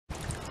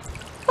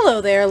Hello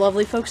there,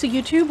 lovely folks of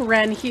YouTube.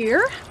 Ren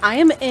here. I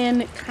am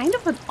in kind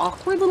of an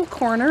awkward little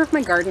corner of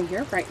my garden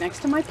here, right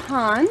next to my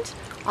pond.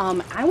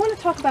 I want to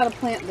talk about a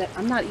plant that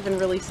I'm not even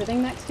really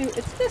sitting next to.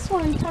 It's this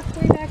one tucked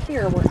way back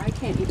here where I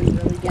can't even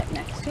really get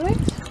next to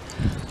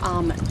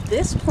it.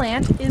 This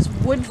plant is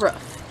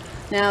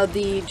Woodruff. Now,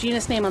 the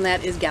genus name on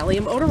that is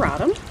Gallium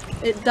odoratum.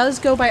 It does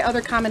go by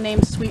other common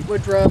names: sweet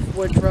woodruff,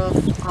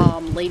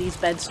 lady's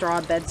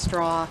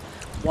bedstraw,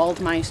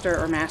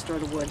 Waldmeister, or Master of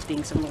the Woods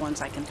being some of the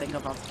ones I can think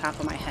of off the top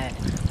of my head.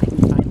 I can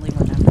finally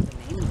remember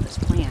the name of this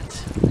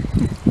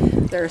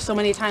plant. There are so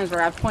many times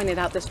where I've pointed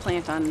out this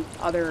plant on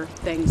other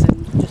things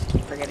and just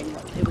keep forgetting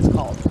what it was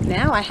called.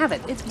 Now I have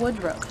it. It's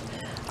Woodruff.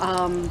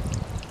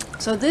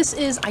 So this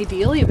is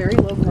ideally a very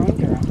low-growing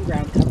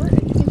ground cover.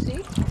 As you can see,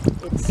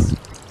 it's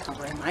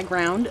covering my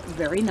ground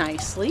very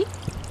nicely.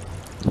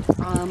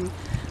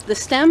 The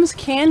stems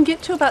can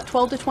get to about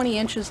 12 to 20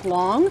 inches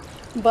long,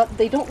 but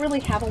they don't really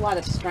have a lot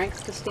of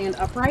strength to stand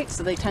upright,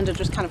 so they tend to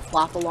just kind of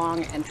flop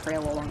along and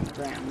trail along the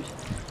ground,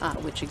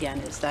 which again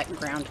is that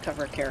ground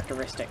cover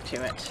characteristic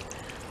to it.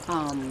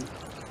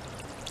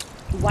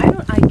 Why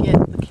don't I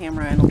get the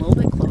camera in a little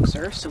bit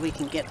closer so we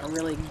can get a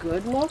really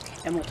good look,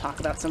 and we'll talk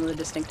about some of the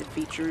distinctive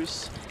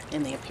features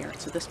in the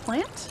appearance of this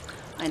plant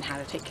and how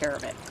to take care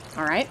of it.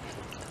 All right?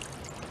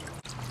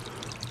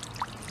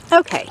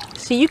 Okay,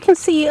 so you can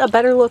see a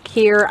better look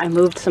here. I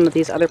moved some of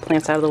these other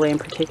plants out of the way, in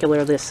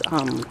particular this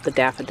the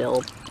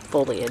daffodil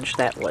foliage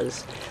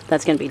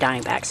that's going to be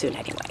dying back soon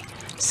anyway.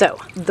 So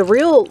the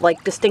real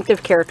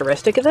distinctive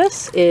characteristic of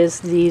this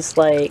is these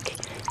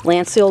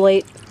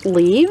lanceolate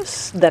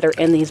leaves that are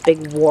in these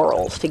big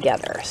whorls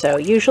together. So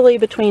usually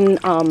between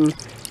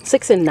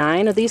 6 and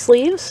 9 of these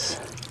leaves,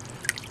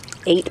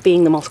 8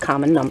 being the most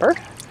common number.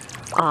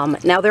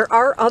 Now there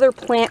are other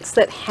plants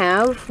that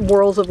have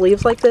whorls of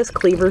leaves like this,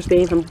 cleavers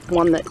being the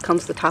one that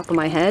comes to the top of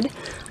my head.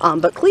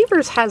 But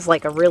cleavers has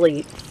a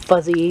really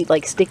fuzzy,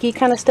 sticky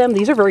kind of stem.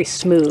 These are very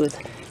smooth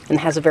and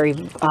has a very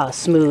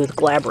smooth,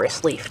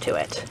 glabrous leaf to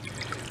it.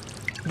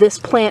 This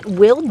plant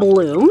will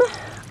bloom.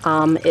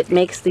 It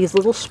makes these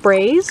little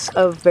sprays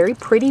of very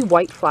pretty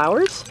white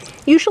flowers,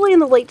 usually in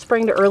the late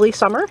spring to early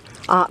summer.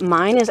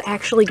 Mine is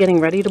actually getting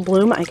ready to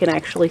bloom. I can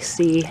actually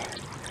see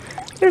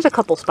there's a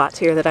couple spots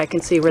here that I can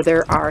see where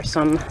there are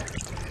some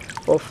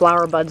little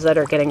flower buds that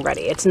are getting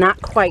ready. It's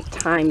not quite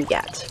time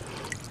yet.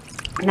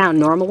 Now,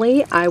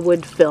 normally I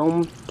would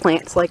film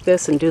plants like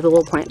this and do the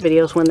little plant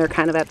videos when they're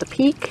kind of at the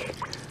peak,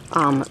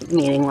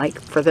 meaning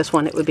for this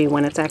one it would be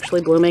when it's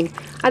actually blooming.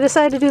 I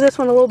decided to do this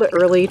one a little bit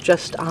early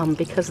just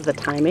because of the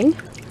timing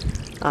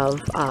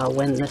of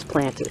when this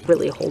plant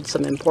really holds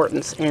some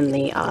importance in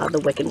the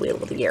Wiccan Wheel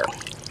of the Year.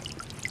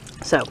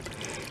 So,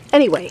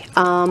 anyway,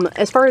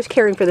 as far as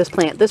caring for this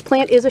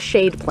plant is a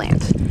shade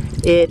plant.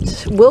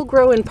 It will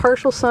grow in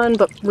partial sun,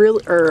 but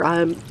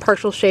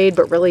partial shade,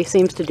 but really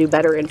seems to do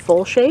better in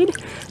full shade.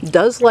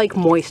 Does like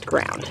moist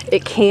ground.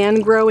 It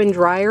can grow in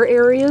drier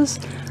areas,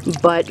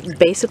 but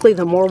basically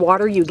the more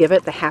water you give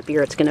it, the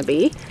happier it's going to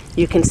be.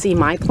 You can see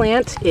my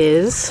plant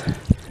is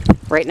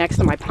right next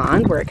to my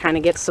pond, where it kind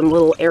of gets some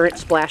little errant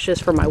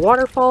splashes from my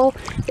waterfall.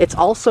 It's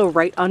also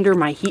right under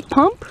my heat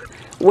pump,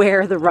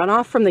 where the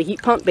runoff from the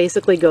heat pump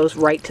basically goes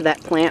right to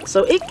that plant.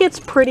 So it gets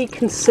pretty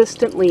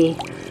consistently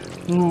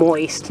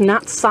moist,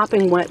 not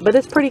sopping wet, but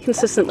it's pretty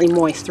consistently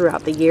moist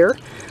throughout the year,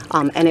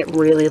 and it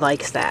really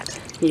likes that.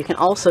 You can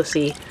also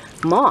see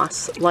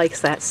moss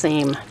likes that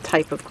same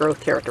type of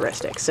growth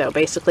characteristic. So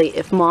basically,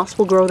 if moss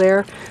will grow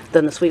there,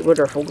 then the sweet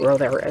woodruff will grow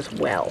there as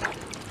well.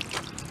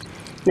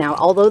 Now,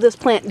 although this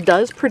plant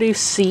does produce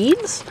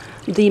seeds,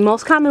 the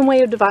most common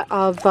way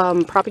of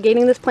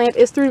propagating this plant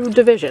is through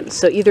division.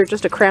 So either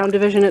just a crown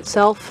division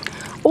itself,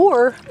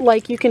 or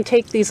you can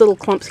take these little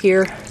clumps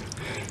here.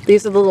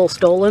 These are the little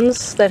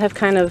stolons that have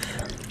kind of,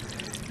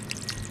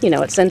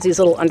 it sends these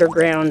little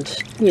underground,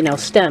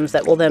 stems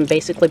that will then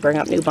basically bring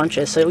up new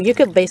bunches. So you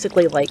could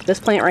basically, this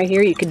plant right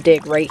here, you could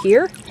dig right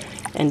here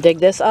and dig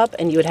this up,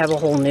 and you would have a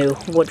whole new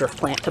woodruff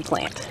plant to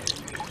plant.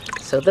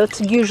 So that's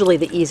usually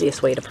the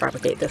easiest way to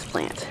propagate this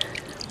plant.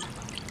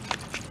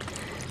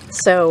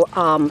 So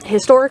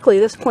historically,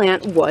 this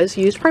plant was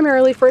used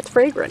primarily for its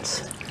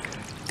fragrance,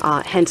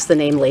 hence the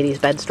name lady's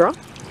bedstraw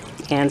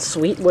and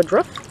sweet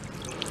woodruff.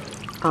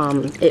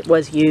 It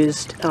was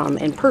used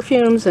in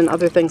perfumes and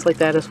other things like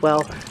that as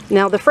well.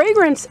 Now, the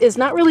fragrance is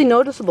not really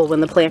noticeable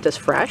when the plant is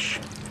fresh,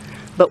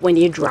 but when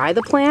you dry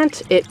the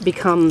plant, it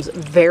becomes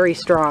very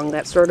strong.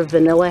 That sort of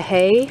vanilla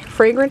hay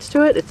fragrance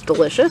to it. It's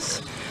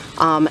delicious.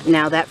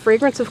 Now, that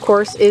fragrance, of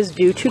course, is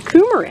due to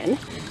coumarin,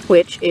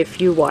 which,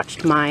 if you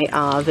watched my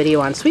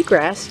video on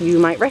sweetgrass, you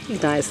might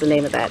recognize the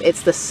name of that.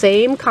 It's the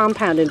same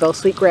compound in both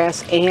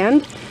sweetgrass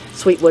and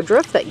sweet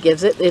woodruff that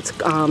gives it its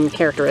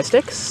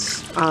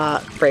characteristics,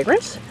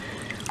 fragrance.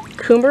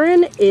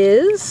 Coumarin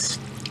is,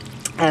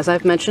 as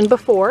I've mentioned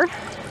before,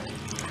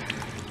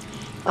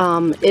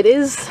 it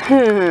is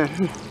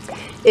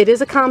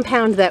a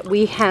compound that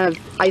we have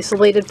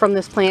isolated from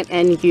this plant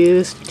and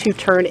used to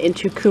turn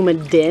into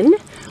coumadin,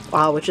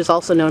 which is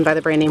also known by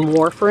the brand name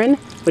warfarin,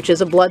 which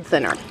is a blood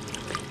thinner.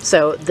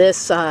 So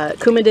this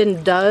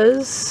coumadin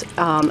does,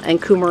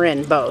 and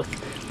coumarin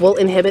both, will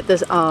inhibit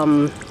this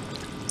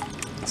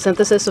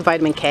synthesis of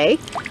vitamin K,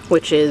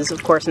 which is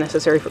of course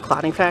necessary for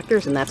clotting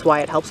factors, and that's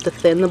why it helps to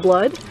thin the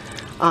blood.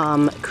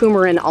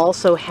 Coumarin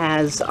also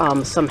has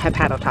some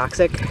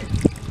hepatotoxic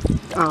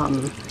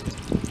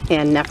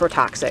and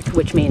nephrotoxic,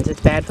 which means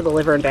it's bad for the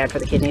liver and bad for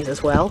the kidneys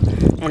as well.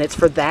 And it's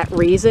for that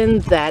reason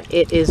that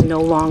it is no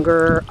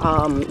longer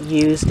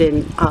used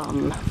in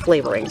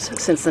flavorings.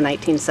 Since the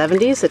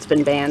 1970s, it's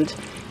been banned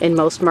in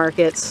most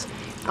markets.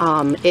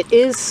 It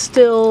is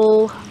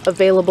still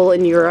available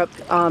in Europe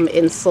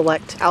in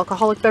select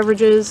alcoholic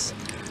beverages,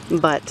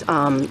 but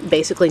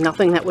basically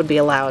nothing that would be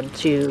allowed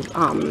to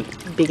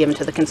be given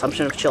to the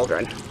consumption of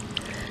children.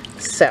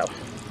 So,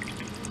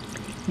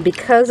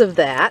 because of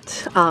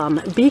that,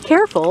 be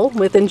careful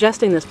with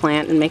ingesting this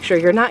plant and make sure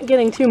you're not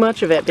getting too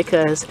much of it,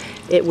 because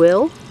it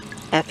will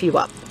F you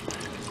up.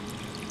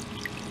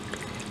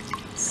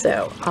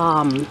 So,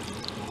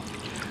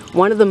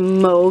 one of the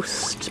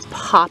most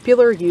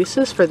popular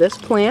uses for this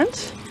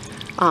plant,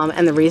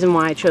 and the reason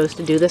why I chose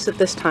to do this at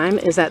this time,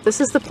 is that this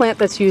is the plant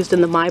that's used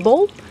in the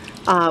Maibowl,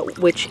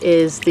 which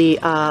is the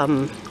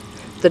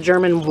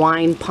German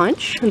wine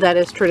punch that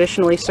is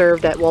traditionally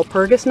served at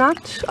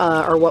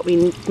Walpurgisnacht, or what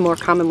we more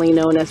commonly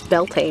known as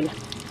Beltane.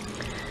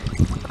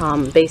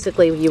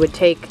 Basically, you would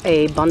take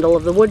a bundle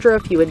of the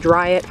woodruff, you would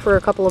dry it for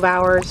a couple of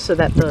hours so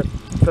that the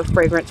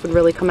fragrance would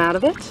really come out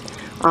of it,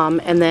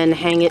 and then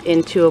hang it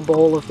into a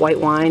bowl of white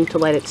wine to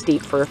let it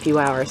steep for a few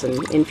hours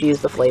and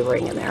infuse the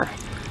flavoring in there.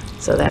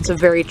 So that's a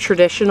very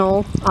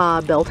traditional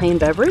Beltane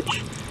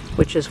beverage,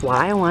 which is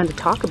why I wanted to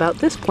talk about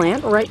this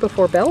plant right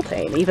before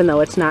Beltane, even though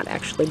it's not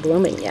actually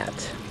blooming yet.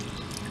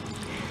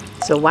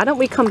 So why don't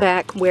we come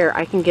back where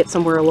I can get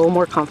somewhere a little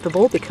more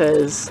comfortable,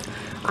 because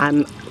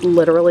I'm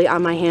literally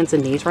on my hands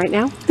and knees right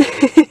now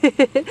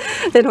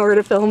in order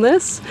to film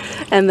this,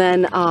 and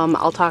then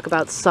I'll talk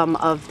about some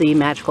of the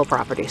magical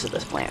properties of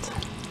this plant.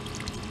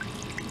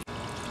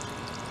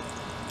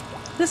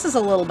 This is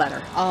a little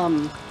better.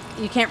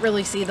 You can't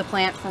really see the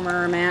plant from where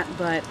I'm at,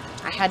 but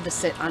I had to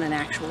sit on an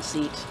actual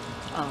seat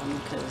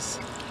because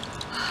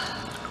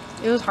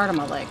it was hard on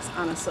my legs,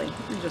 honestly.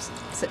 Just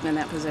sitting in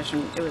that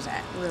position, it was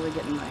really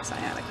getting my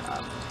sciatica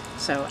up.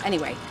 So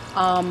anyway,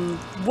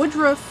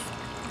 woodruff,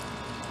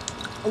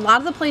 a lot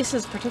of the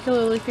places,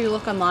 particularly if you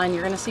look online,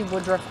 you're going to see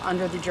woodruff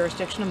under the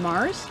jurisdiction of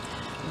Mars.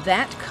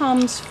 That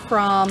comes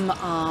from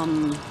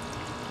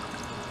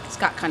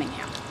Scott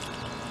Cunningham.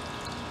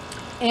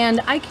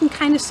 And I can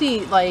kind of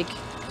see, like,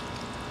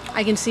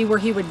 I can see where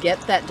he would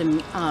get that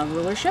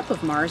rulership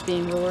of Mars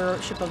being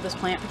rulership of this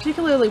plant,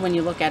 particularly when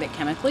you look at it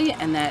chemically,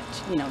 and that,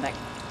 you know, that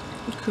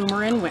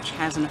coumarin, which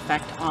has an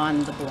effect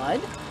on the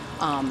blood,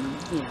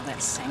 you know,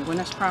 that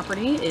sanguineous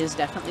property is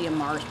definitely a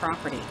Mars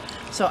property.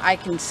 So I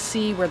can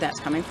see where that's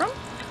coming from.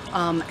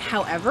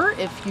 However,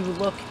 if you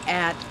look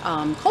at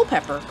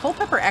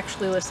Culpeper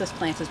actually lists this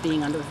plant as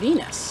being under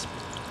Venus,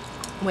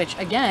 which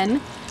again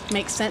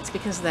makes sense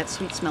because of that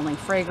sweet smelling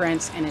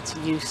fragrance and its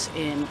use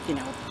in, you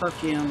know,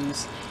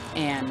 perfumes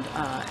and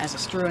as a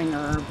strewing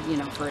herb, you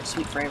know, for its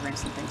sweet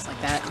fragrance and things like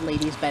that.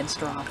 Ladies' bed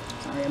straw.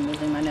 Sorry, I'm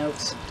moving my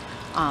notes.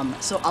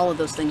 So all of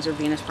those things are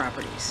Venus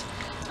properties.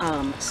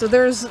 So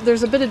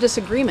there's a bit of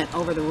disagreement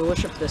over the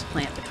rulership of this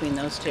plant between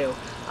those two.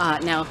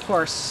 Now, of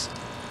course,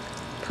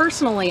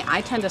 personally,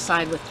 I tend to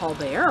side with Paul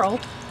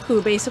Bayerl,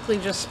 who basically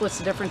just splits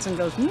the difference and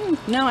goes,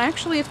 no,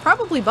 actually, it's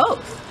probably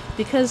both,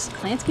 because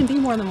plants can be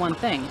more than one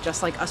thing,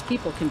 just like us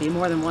people can be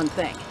more than one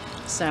thing.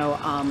 So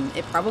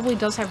it probably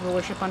does have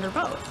rulership under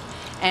both.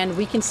 And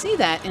we can see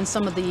that in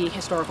some of the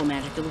historical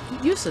magical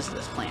uses of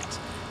this plant.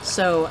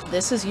 So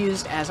this is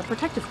used as a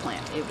protective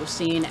plant. It was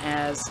seen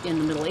as, in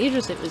the Middle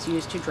Ages, it was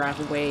used to drive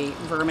away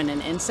vermin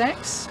and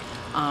insects,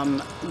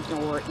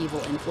 or evil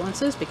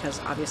influences, because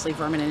obviously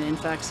vermin and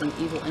insects and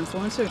evil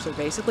influences are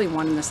basically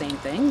one and the same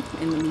thing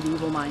in the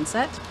medieval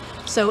mindset.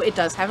 So it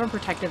does have a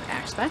protective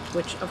aspect,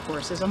 which of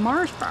course is a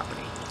Mars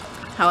property.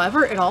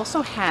 However, it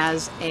also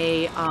has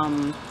a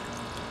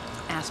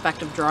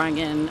aspect of drawing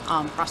in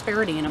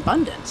prosperity and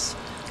abundance,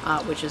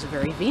 which is a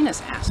very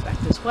Venus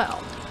aspect as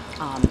well.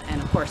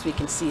 And of course we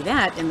can see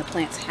that in the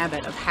plant's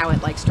habit of how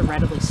it likes to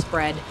readily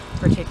spread,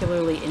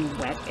 particularly in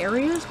wet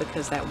areas,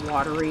 because that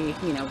watery,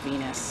 you know,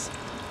 Venus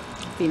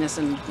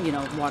and, you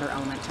know, water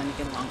element tend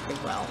to get along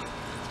pretty well.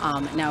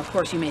 Now, of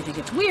course, you may think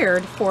it's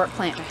weird for a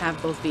plant to have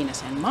both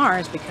Venus and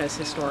Mars, because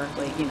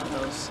historically, you know,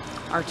 those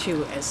are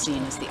two as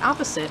seen as the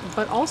opposite.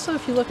 But also,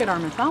 if you look at our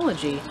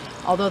mythology,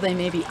 although they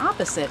may be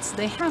opposites,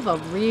 they have a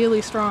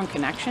really strong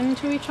connection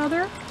to each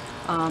other.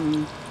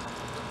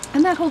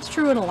 And that holds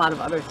true in a lot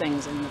of other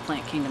things in the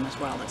plant kingdom as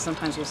well, that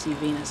sometimes you'll see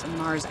Venus and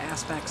Mars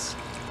aspects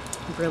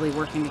really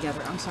working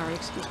together. I'm sorry,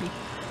 excuse me.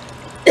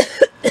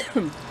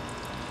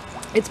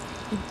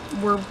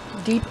 We're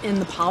deep in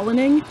the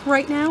pollinating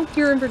right now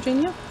here in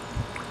Virginia,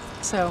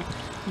 so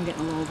I'm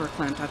getting a little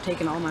verklempt. I've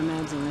taken all my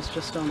meds and it's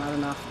just still not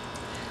enough.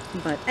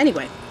 But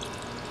anyway,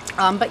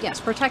 but yes,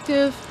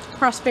 protective,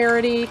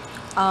 prosperity,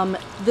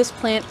 This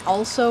plant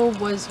also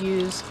was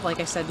used, like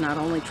I said, not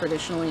only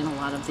traditionally in a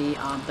lot of the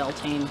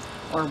Beltane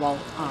or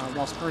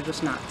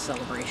Walpurgis Nacht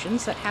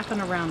celebrations that happen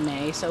around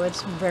May, so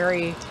it's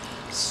very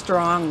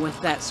strong with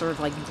that sort of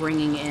like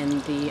bringing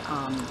in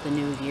the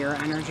new year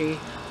energy.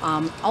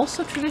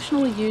 Also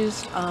traditionally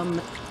used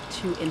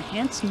to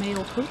enhance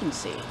male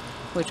potency,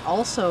 which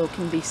also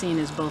can be seen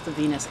as both a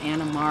Venus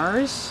and a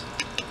Mars,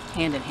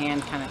 hand in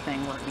hand kind of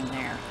thing working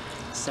there.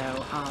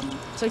 So,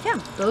 so yeah,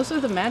 those are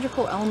the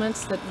magical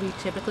elements that we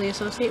typically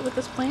associate with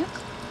this plant.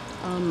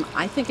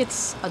 I think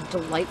it's a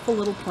delightful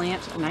little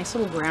plant, a nice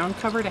little ground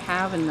cover to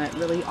have in that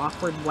really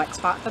awkward wet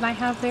spot that I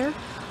have there.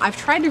 I've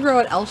tried to grow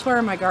it elsewhere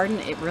in my garden.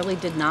 It really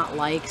did not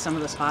like some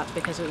of the spots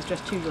because it was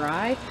just too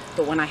dry,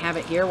 but when I have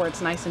it here where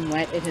it's nice and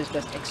wet, it has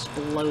just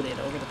exploded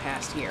over the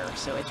past year,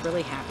 so it's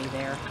really happy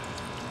there.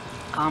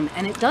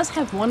 And it does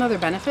have one other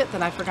benefit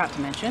that I forgot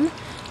to mention.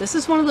 This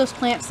is one of those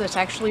plants that's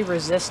actually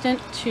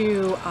resistant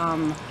to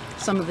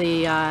some of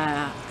the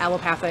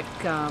allopathic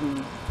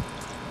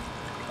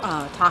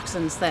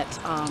toxins that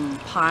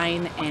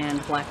pine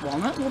and black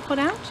walnut will put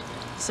out.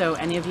 So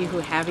any of you who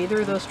have either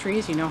of those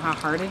trees, you know how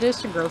hard it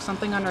is to grow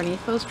something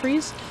underneath those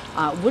trees.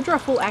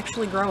 Woodruff will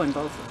actually grow in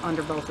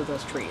under both of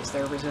those trees.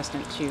 They're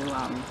resistant to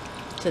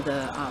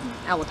the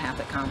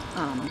allopathic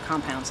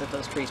compounds that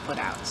those trees put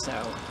out.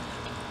 So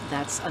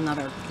that's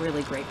another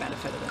really great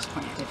benefit of this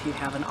plant. If you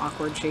have an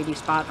awkward shady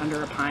spot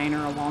under a pine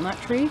or a walnut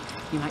tree,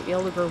 you might be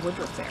able to grow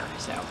woodruff there.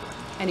 So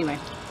anyway,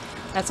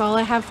 that's all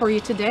I have for you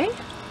today.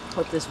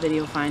 Hope this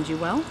video finds you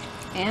well,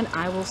 and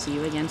I will see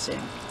you again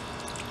soon.